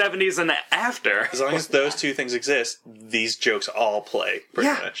so like 70s and after. As long as those two things exist, these jokes all play pretty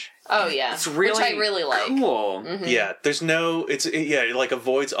much. Oh yeah, It's really which I really like. Cool. Yeah, there's no. It like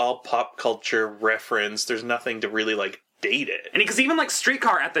avoids all pop culture reference. There's nothing to really like date it. And because even like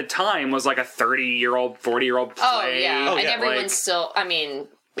Streetcar at the time was like a 30-year-old, 40-year-old play. Oh yeah, and everyone's like, still. I mean,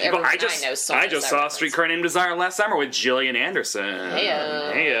 people, everyone I just still knows saw everyone. Streetcar Named Desire last summer with Gillian Anderson.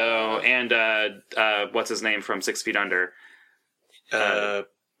 Heyo. Heyo. And what's his name from 6 Feet Under?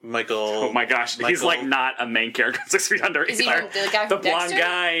 Michael. Oh my gosh, he's like not a main character in 6 Feet Under. Is he either. the guy from The blonde Dexter?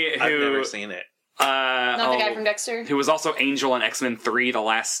 guy who I've never seen it. Not the guy from Dexter. Who was also Angel in X-Men 3: The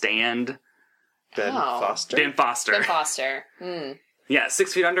Last Stand. Ben Foster. Ben Foster. Ben Foster. Hmm. Yeah,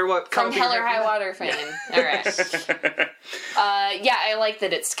 6 Feet Under. What? From Hell or High Water fame. All right. Yeah, I like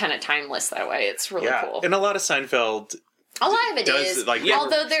that it's kind of timeless that way. It's really cool. And a lot of Seinfeld. A lot of it does, is. like,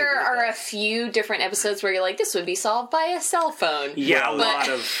 Although there are a few different episodes where you're like, this would be solved by a cell phone. Yeah, but, a lot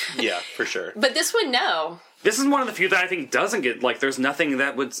of. Yeah, for sure. But this one, no. This is one of the few that I think doesn't get, like, there's nothing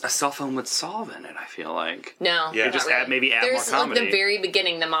that a cell phone would solve in it, I feel like. No. Yeah. Just not add more There's, comedy. like, the very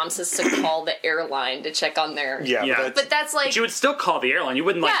beginning, the mom says to call the airline to check on their... Yeah. But that's like... But you would still call the airline. You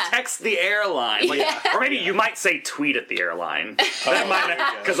wouldn't, like, text the airline. Like, or maybe you might say tweet at the airline.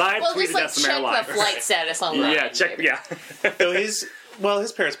 Because I tweeted at some airline. Check the flight status online. Yeah, check, So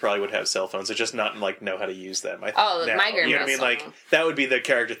his parents probably would have cell phones, so just not, like, know how to use them. My You grandma's know what I mean? Like, that would be the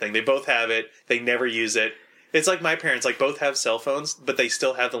character thing. They both have it. They never use it. It's like my parents, like, both have cell phones, but they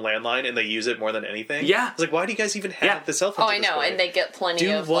still have the landline, and they use it more than anything. Yeah. It's like, why do you guys even have the cell phone? Oh, I know, and they get plenty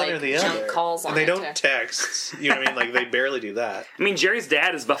of, one like, or the junk other. calls on and they it, don't too. text. You know what I mean? Like, they barely do that. I mean, Jerry's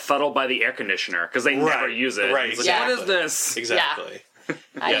dad is befuddled by the air conditioner because they never use it. Right. He's like, what is this? Exactly.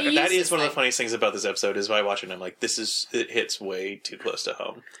 I Yeah, but that use is one of the funniest things about this episode is by watching. I'm like, it hits way too close to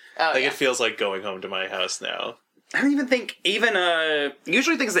home. Oh, Like, it feels like going home to my house now. I don't even think,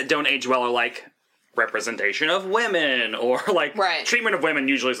 usually things that don't age well are like representation of women or like treatment of women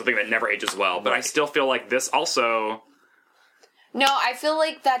usually is the thing that never ages well. But I still feel like this also... No, I feel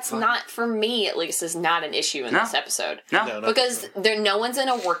like that's not, for me at least, is not an issue in this episode. No. Because no one's in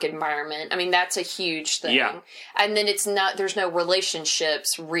a work environment. I mean, that's a huge thing. Yeah. And then there's no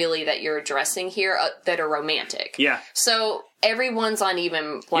relationships really that you're addressing here that are romantic. Yeah. So everyone's on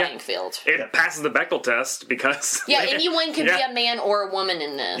even playing field. It passes the Bechdel test because... Yeah, anyone can be a man or a woman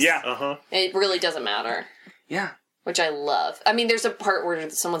in this. Yeah. Uh-huh. It really doesn't matter. Yeah. Which I love. I mean, there's a part where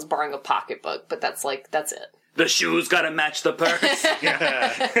someone's borrowing a pocketbook, but that's it. The shoes gotta match the purse.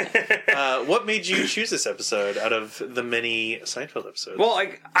 What made you choose this episode out of the many Seinfeld episodes? Well,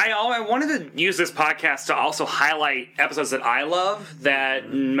 I wanted to use this podcast to also highlight episodes that I love that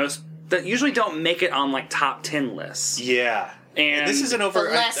usually don't make it on like top 10 lists. Yeah. And this is I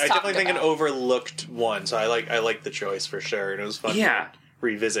definitely think an overlooked one, so I like the choice for sure, and it was fun to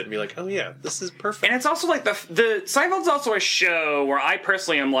revisit and be like, oh yeah, this is perfect. And it's also like the Seinfeld's also a show where I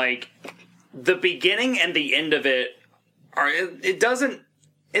personally am like, the beginning and the end of it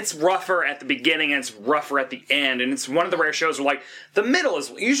it's rougher at the beginning and it's rougher at the end, and it's one of the rare shows where like the middle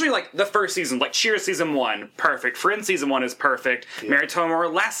is usually like the first season, like Cheers season 1, perfect. Friends season 1 is perfect. Married to Homer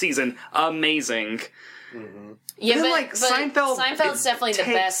last season, amazing. Mm-hmm. Yeah, then, but, like, Seinfeld's definitely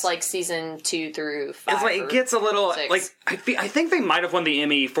the best, like, season 2 through 5. It's like, it gets a little, 6. like, I think they might have won the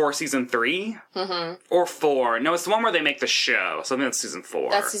Emmy for season 3 or 4. No, it's the one where they make the show, so I think that's season 4.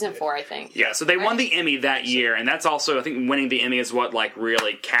 That's season 4, I think. Yeah, so they won the Emmy that year, and that's also, I think, winning the Emmy is what, like,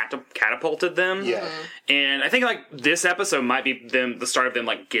 really catapulted them. Yeah. And I think, like, this episode might be the start of them,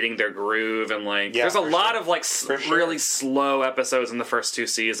 like, getting their groove, and, like, there's a lot of, like, really slow episodes in the first 2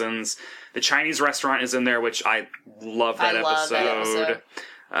 seasons. The Chinese restaurant is in there, which I love that episode.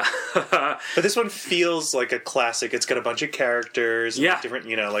 But this one feels like a classic. It's got a bunch of characters, and different,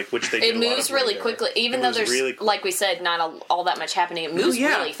 like which they. It moves really quickly, even though there's, like we said, not all that much happening. It moves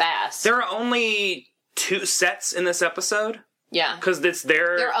really fast. There are only 2 sets in this episode. Yeah, because it's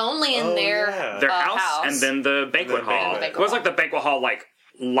they're only in their house and then the banquet hall. It was like the banquet hall, like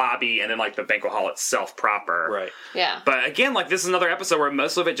lobby, and then like the banquet hall itself proper. Right. Yeah. But again, like this is another episode where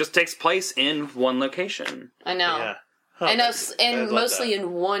most of it just takes place in one location. I know. Yeah. And mostly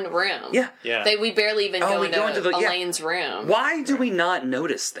in one room. Yeah. Yeah. We barely even go into Elaine's room. Why do we not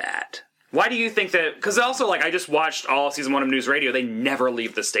notice that? Why do you think that? Because also, like, I just watched all of season 1 of News Radio. They never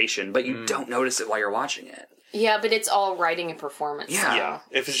leave the station, but you don't notice it while you're watching it. Yeah, but it's all writing and performance. Yeah.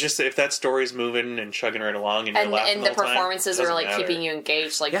 If that story's moving and chugging right along, and you're laughing and the whole time, performances are like matter. keeping you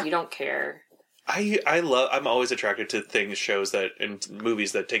engaged, like you don't care. I'm always attracted to shows and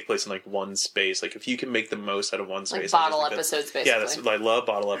movies that take place in like one space. Like if you can make the most out of one space, like bottle episodes, basically. Yeah, I love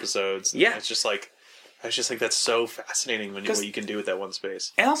bottle episodes. Yeah, it's just like I just think that's so fascinating what you can do with that one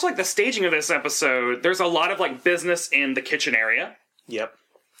space. And also like the staging of this episode, there's a lot of like business in the kitchen area. Yep.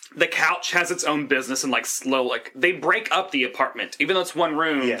 The couch has its own business and like they break up the apartment, even though it's one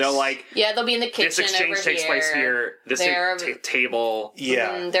room. Yes. They'll like they'll be in the kitchen. This exchange takes place here. This table.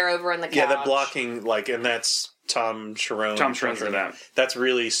 Yeah, they're over in the couch. Yeah, the blocking and that's Tom Sharon. Tom Sharon's in that. That's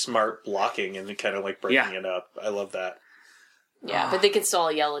really smart blocking and kind of like breaking it up. I love that. Yeah, but they can still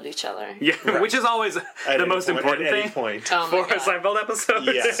all yell at each other. Yeah, right. Which is always the most important thing for a Seinfeld episode.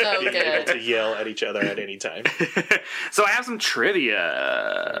 Yeah, so being able to yell at each other at any time. So I have some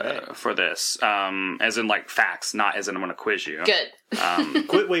trivia for this, as in like facts, not as in I'm going to quiz you. Good.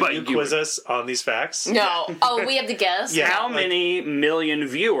 Wait, you quiz us on these facts? No. Oh, we have to guess? Yeah. How many million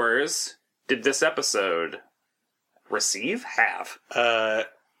viewers did this episode receive? I'm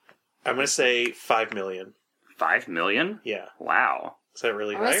going to say 5 million. 5 million? Yeah. Wow. Is that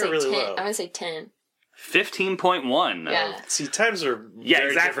really high or really low? I'm going to say 10. 15.1. Yeah. See, times are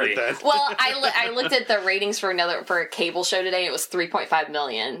very different then. Well, I looked at the ratings for a cable show today. It was 3.5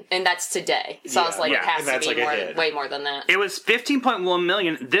 million, and that's today. So I was like, it has to be way more than that. It was 15.1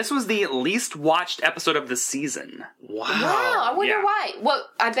 million. This was the least watched episode of the season. Wow! I wonder why. Well,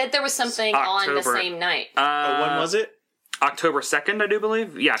 I bet there was something on the same night. When was it? October 2nd, I do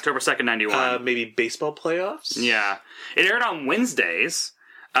believe. Yeah, October 2nd, 91. Maybe baseball playoffs? Yeah. It aired on Wednesdays,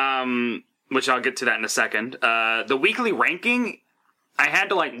 which I'll get to that in a second. The weekly ranking, I had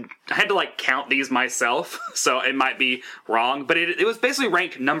to count these myself, so it might be wrong, but it was basically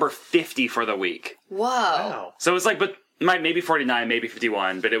ranked number 50 for the week. Whoa. Wow. So it was like, but maybe 49, maybe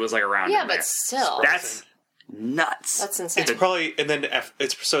 51, but it was like around in there. But still. That's nuts. That's insane. It's probably, and then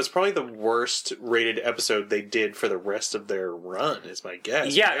it's probably the worst rated episode they did for the rest of their run, is my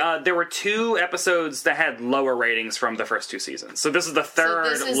guess. Yeah, there were 2 episodes that had lower ratings from the first 2 seasons. So this is the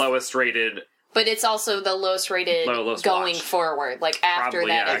third lowest rated. But it's also the lowest rated going forward. Like after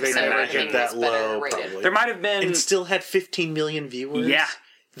Probably, that yeah. episode, I think that low, probably. There might have been, and still had 15 million viewers. Yeah.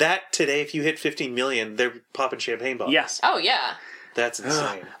 That today, if you hit 15 million, they're popping champagne bottles. Yes. Oh yeah. That's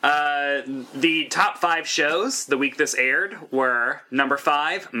insane. The top 5 shows the week this aired were number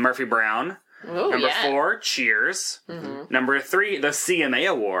 5, Murphy Brown. Ooh, number 4, Cheers. Mm-hmm. Number 3, the CMA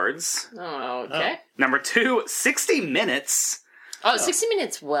Awards. Oh, okay. Number 2, 60 Minutes. Oh, 60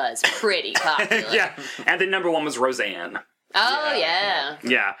 Minutes was pretty popular. Yeah. And then number 1 was Roseanne. Oh, yeah.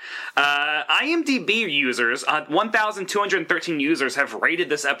 Yeah. IMDb users, 1,213 users have rated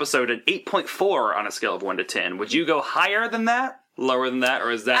this episode an 8.4 on a scale of 1 to 10. Would you go higher than that? Lower than that?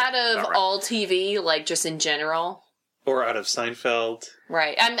 Or is that... Out of all TV, like just in general? Or out of Seinfeld?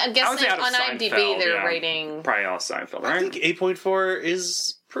 Right. I'm guessing on IMDb they're rating... Probably all Seinfeld, right? I think 8.4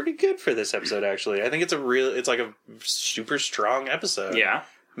 is pretty good for this episode, actually. I think it's like a super strong episode. Yeah.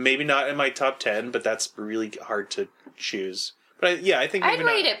 Maybe not in my top 10, but that's really hard to choose. But I think I'd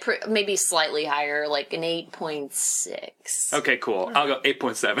rate it maybe slightly higher, like an 8.6. Okay, cool. I'll go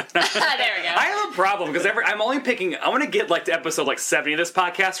 8.7. There we go. I have a problem because I'm only picking. I want to get like to episode like 70 of this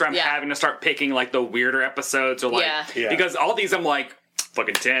podcast, where I'm having to start picking like the weirder episodes, or like because all these I'm like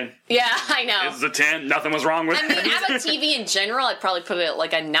fucking 10. Yeah, I know. This is a 10. Nothing was wrong with it. I mean, out of TV in general, I'd probably put it at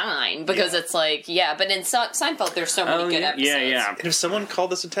like a 9 because it's like, but in Seinfeld, there's so many good episodes. Yeah. And if someone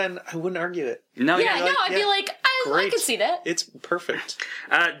called this a 10, I wouldn't argue it. No, I'd be like, I can see that. It's perfect.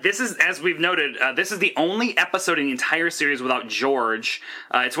 This is, as we've noted, this is the only episode in the entire series without George.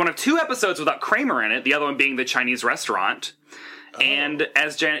 It's one of 2 episodes without Kramer in it, the other one being the Chinese restaurant. And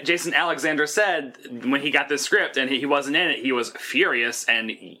as Jason Alexander said, when he got this script and he wasn't in it, he was furious and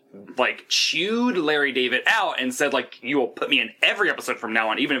like chewed Larry David out and said, like, you will put me in every episode from now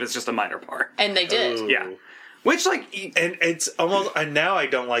on, even if it's just a minor part. And they did. Ooh. Yeah. Which, like... And it's almost... And now I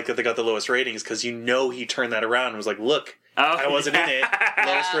don't like that they got the lowest ratings, because you know he turned that around and was like, look, I wasn't in it.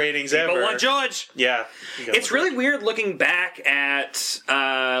 Lowest ratings ever. But one George! Yeah. It's really weird looking back at...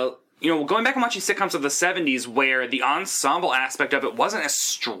 going back and watching sitcoms of the 70s where the ensemble aspect of it wasn't as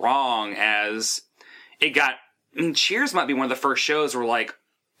strong as it got. I mean, Cheers might be one of the first shows where, like,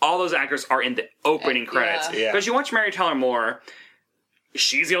 all those actors are in the opening credits. Because you watch Mary Tyler Moore,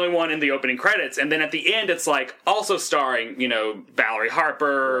 she's the only one in the opening credits, and then at the end it's, like, also starring, Valerie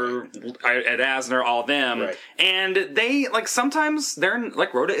Harper, Ed Asner, all them. Right. And they, like, sometimes they're,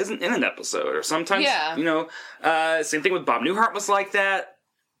 like, Rhoda isn't in an episode, or sometimes, same thing with Bob Newhart was like that.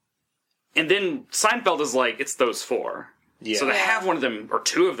 And then Seinfeld is like, it's those 4. Yeah. So to have one of them, or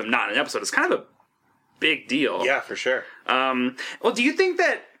 2 of them not in an episode is kind of a big deal. Yeah, for sure. Well, do you think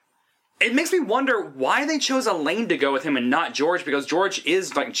that... It makes me wonder why they chose Elaine to go with him and not George, because George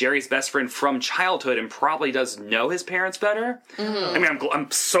is, like, Jerry's best friend from childhood and probably does know his parents better. Mm-hmm. I mean,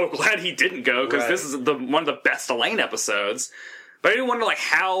 I'm so glad he didn't go, because this is one of the best Elaine episodes. But I do wonder, like,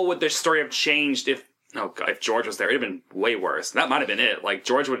 how would their story have changed if George was there? It'd have been way worse. That might have been it. Like,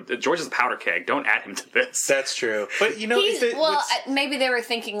 George is a powder keg. Don't add him to this. That's true. But, maybe they were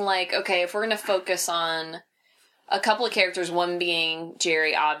thinking, like, okay, if we're going to focus on a couple of characters, one being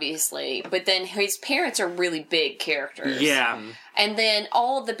Jerry, obviously, but then his parents are really big characters. Yeah. And then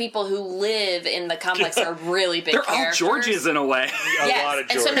all of the people who live in the complex are really big characters. They're all Georges in a way. Yes. A lot of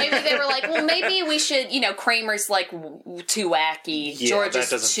George. And so maybe they were like, well, maybe we should, Kramer's like too wacky. Yeah, George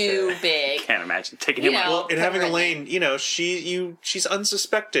is too big. Can't imagine taking him out. Well, and having Elaine, she's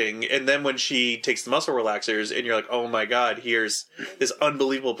unsuspecting, and then when she takes the muscle relaxers, and you're like, oh my god, here's this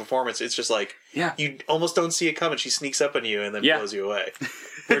unbelievable performance. It's just like, you almost don't see it coming. She sneaks up on you and then blows you away.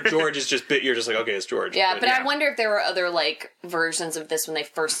 Where George is just you're just like, okay, it's George. Yeah, but I wonder if there were other, like, versions of this when they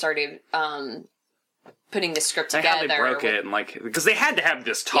first started putting the script Like together. how they broke it, and like because they had to have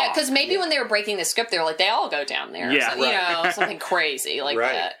this talk. Yeah, because maybe when they were breaking the script, they were like, they all go down there. Yeah. So, you know, something crazy like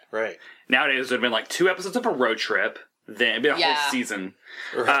that. Right. Nowadays, it would have been like 2 episodes of a road trip, then it'd be a whole season.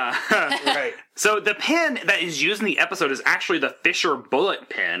 Right. So the pen that is used in the episode is actually the Fisher bullet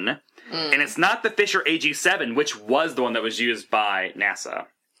pen, and it's not the Fisher AG7, which was the one that was used by NASA.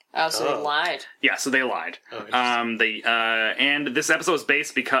 Oh, so they lied. Yeah, so they lied. Oh, And this episode was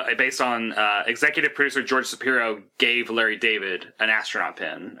based on executive producer George Shapiro gave Larry David an astronaut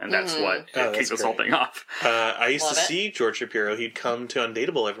pin, and that's what kicked this whole thing off. I used to see George Shapiro. He'd come to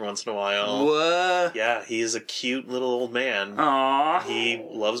Undateable every once in a while. What? Yeah, he's a cute little old man. Aww. He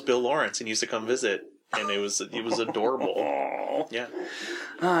loves Bill Lawrence and used to come visit, and it was adorable. Aww. Yeah.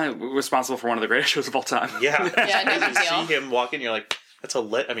 Responsible for one of the greatest shows of all time. Yeah. Yeah, no big You deal. see him walk in, you're like, that's I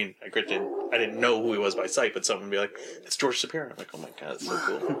mean, I didn't know who he was by sight, but someone would be like, it's George Shapiro. I'm like, oh my god, that's so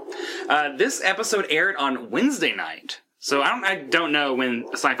cool. This episode aired on Wednesday night. So I don't know when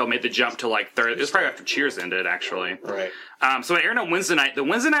Seinfeld made the jump to like Thursday. It was probably after Cheers ended, actually. Right. So it aired on Wednesday night. The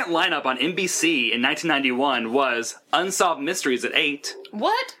Wednesday night lineup on NBC in 1991 was Unsolved Mysteries at 8.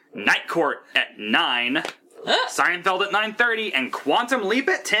 What? Night Court at 9. Seinfeld at 9:30 and Quantum Leap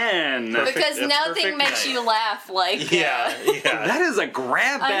at 10. Because nothing makes you laugh like That is a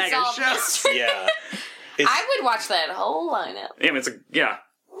grab bag of Unsolved shows. Mysteries. Yeah. I would watch that whole lineup. Yeah,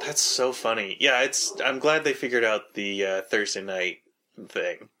 That's so funny. Yeah, I'm glad they figured out the Thursday night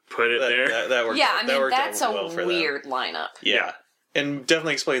thing. Put it there. That worked. Yeah, I that mean, worked that's out a well for them. weird lineup. Yeah, and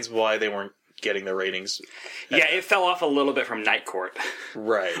definitely explains why they weren't getting the ratings. Yeah, it fell off a little bit from Night Court.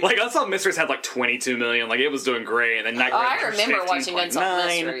 Right. Like, Unsolved Mysteries had like 22 million. Like, it was doing great. And then Night Court I was remember watching 15.9. Unsolved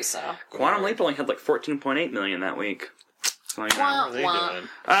Mysteries, so. Quantum Leap only had like 14.8 million that week. So, you know. Wah, What are they wah.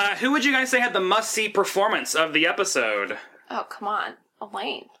 doing? Who would you guys say had the must-see performance of the episode? Oh, come on.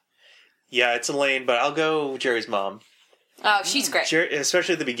 Elaine. Yeah, it's Elaine, but I'll go Jerry's mom. Oh, she's great. Jerry,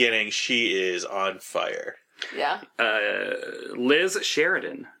 especially at the beginning, she is on fire. Yeah. Liz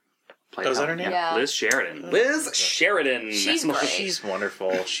Sheridan. Oh, is that her name? Yeah. Liz Sheridan. Liz Sheridan. She's great. She's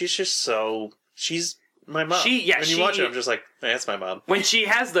wonderful. She's just so... She's my mom. When when you watch it, I'm just like, hey, that's my mom. When she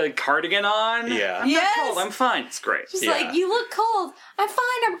has the cardigan on. Yeah. I'm not cold. I'm fine. It's great. She's like, you look cold. I'm fine.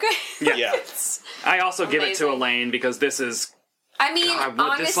 I'm great. Yeah. I also give it to Amazing. Elaine because this is... I mean,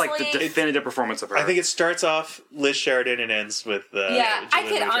 honestly... this is like the definitive performance of her. I think it starts off Liz Sheridan and ends with yeah, I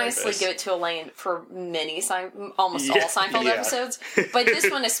Julia could Louis honestly Dreyfus. give it to Elaine for almost all Seinfeld Yeah. episodes. But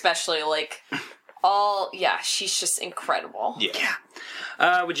this one especially, like, she's just incredible.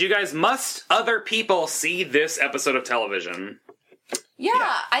 Yeah. Would you guys must other people see this episode of television?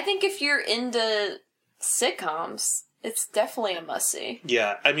 Yeah, I think if you're into sitcoms, it's definitely a must-see.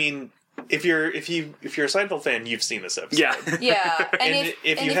 Yeah, I mean, if you're a Seinfeld fan, you've seen this episode. Yeah. Yeah, and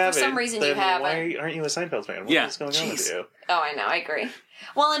if you for haven't, some reason you then haven't... why aren't you a Seinfeld fan? What is going on with you? Oh, I know, I agree.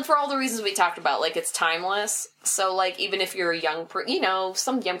 Well, and for all the reasons we talked about, like, it's timeless. So, like, even if you're a young...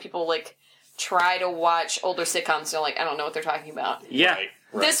 some young people, like, try to watch older sitcoms, they're like, I don't know what they're talking about. Yeah. Right.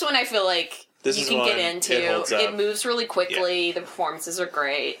 This one I feel like This you is can one, get into. it holds up. It moves really quickly. The performances are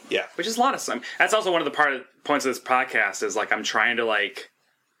great. Yeah. Which is a lot of fun. That's also one of the points of this podcast is, like, I'm trying to, like,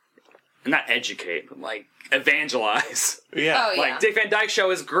 not educate, but, like, evangelize. Yeah. Oh, yeah. Like, Dick Van Dyke Show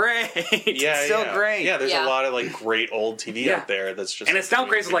is great. Yeah, It's still great. Yeah, there's Yeah. a lot of like great old TV Yeah. out there that's just And it's now you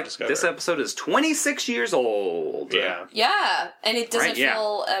crazy, can like, discover. this episode is 26 years old. Yeah. Yeah, and it doesn't Right, yeah.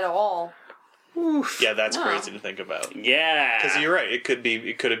 feel at all. Yeah, that's No. crazy to think about. Yeah. Because you're right. It could be.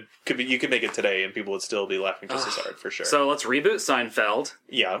 You could make it today, and people would still be laughing just as hard for sure. So let's reboot Seinfeld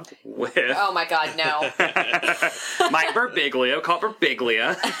yeah, with Oh my god, no. Mike Birbiglia. Call it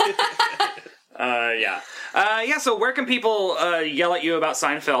Birbiglia. So where can people yell at you about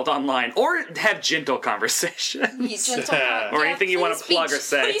Seinfeld online or have gentle conversations? Or anything you want to plug or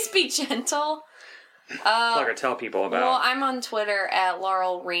say? Please be gentle. Plug or tell people about. Well, I'm on Twitter at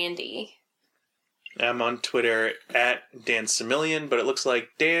Laurel Randy. I'm on Twitter at Dan Samillion, but it looks like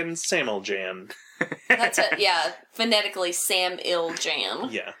Dan Samiljan. That's it. Yeah, phonetically Sam Iljan.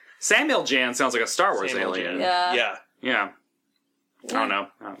 Yeah, Samuel Jan sounds like a Star Wars Samuel alien. Jan. Yeah. Yeah. I don't know.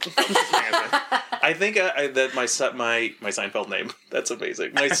 I think that my Seinfeld name. That's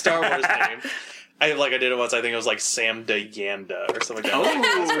amazing. My Star Wars name. I did it once. I think it was like Sam de Yanda or something like that. Oh,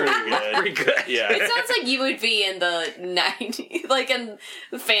 That's pretty good. Pretty good. Yeah. It sounds like you would be in the 90s, like in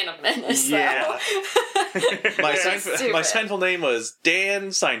the Phantom Menace, though. Yeah. My Stupid. Seinfeld name was Dan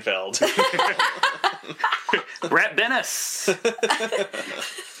Seinfeld. Brett Bennis.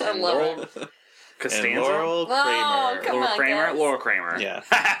 I love it. Costanza? And Laurel Kramer. Oh, come Laura on, Kramer? guys. Laura Kramer. Yeah.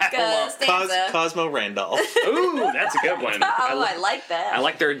 Costanza. Cosmo Randolph. Ooh, that's a good one. I like that. I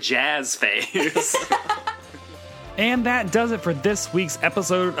like their jazz phase. And that does it for this week's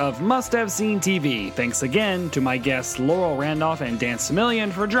episode of Must Have Seen TV. Thanks again to my guests Laurel Randolph and Dan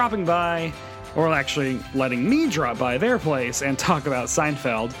Semillian for dropping by, or actually letting me drop by their place and talk about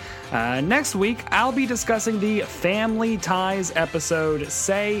Seinfeld. Next week, I'll be discussing the Family Ties episode,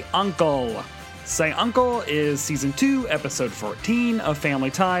 Say Uncle. Say Uncle is Season 2, Episode 14 of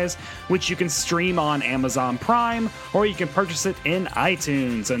Family Ties, which you can stream on Amazon Prime, or you can purchase it in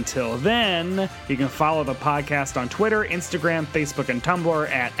iTunes. Until then, you can follow the podcast on Twitter, Instagram, Facebook, and Tumblr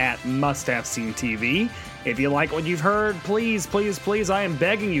at MustHaveSeenTV. If you like what you've heard, please, please, please, I am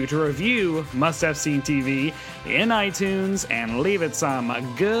begging you to review Must Have Seen TV in iTunes and leave it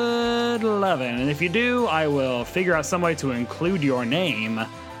some good loving. And if you do, I will figure out some way to include your name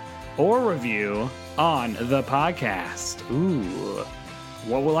or review on the podcast. Ooh.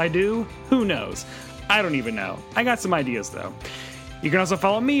 What will I do? Who knows? I don't even know. I got some ideas, though. You can also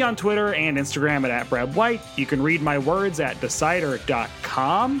follow me on Twitter and Instagram at @BradWhite. You can read my words at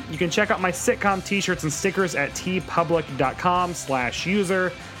Decider.com. You can check out my sitcom t-shirts and stickers at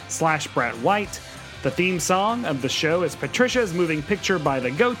tpublic.com/user/BradWhite. The theme song of the show is Patricia's Moving Picture by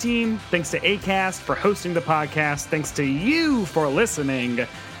the Go Team. Thanks to Acast for hosting the podcast. Thanks to you for listening.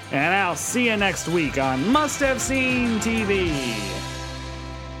 And I'll see you next week on Must Have Seen TV.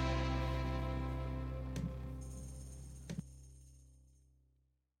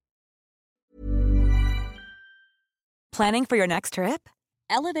 Planning for your next trip?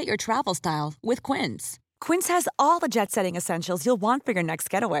 Elevate your travel style with Quince. Quince has all the jet-setting essentials you'll want for your next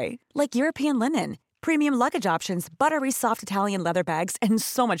getaway, like European linen, premium luggage options, buttery soft Italian leather bags, and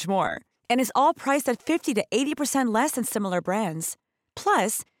so much more. And is all priced at 50 to 80% less than similar brands.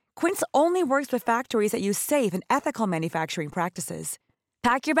 Plus, Quince only works with factories that use safe and ethical manufacturing practices.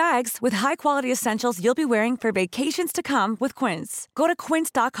 Pack your bags with high-quality essentials you'll be wearing for vacations to come with Quince. Go to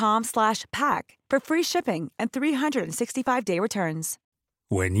quince.com/pack for free shipping and 365-day returns.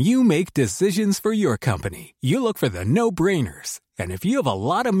 When you make decisions for your company, you look for the no-brainers. And if you have a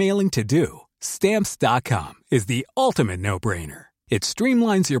lot of mailing to do, Stamps.com is the ultimate no-brainer. It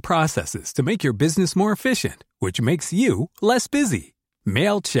streamlines your processes to make your business more efficient, which makes you less busy.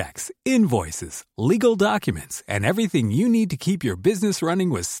 Mail checks, invoices, legal documents, and everything you need to keep your business running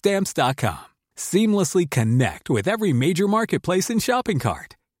with Stamps.com. Seamlessly connect with every major marketplace and shopping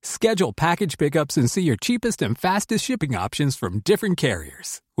cart. Schedule package pickups and see your cheapest and fastest shipping options from different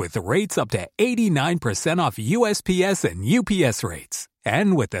carriers, with rates up to 89% off USPS and UPS rates.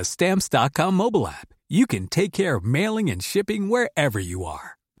 And with the Stamps.com mobile app, you can take care of mailing and shipping wherever you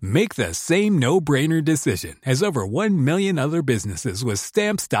are. Make the same no-brainer decision as over 1 million other businesses with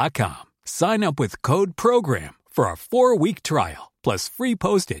Stamps.com. Sign up with code PROGRAM for a 4-week trial, plus free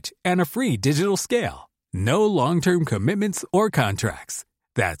postage and a free digital scale. No long-term commitments or contracts.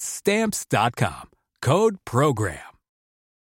 That's Stamps.com. Code PROGRAM.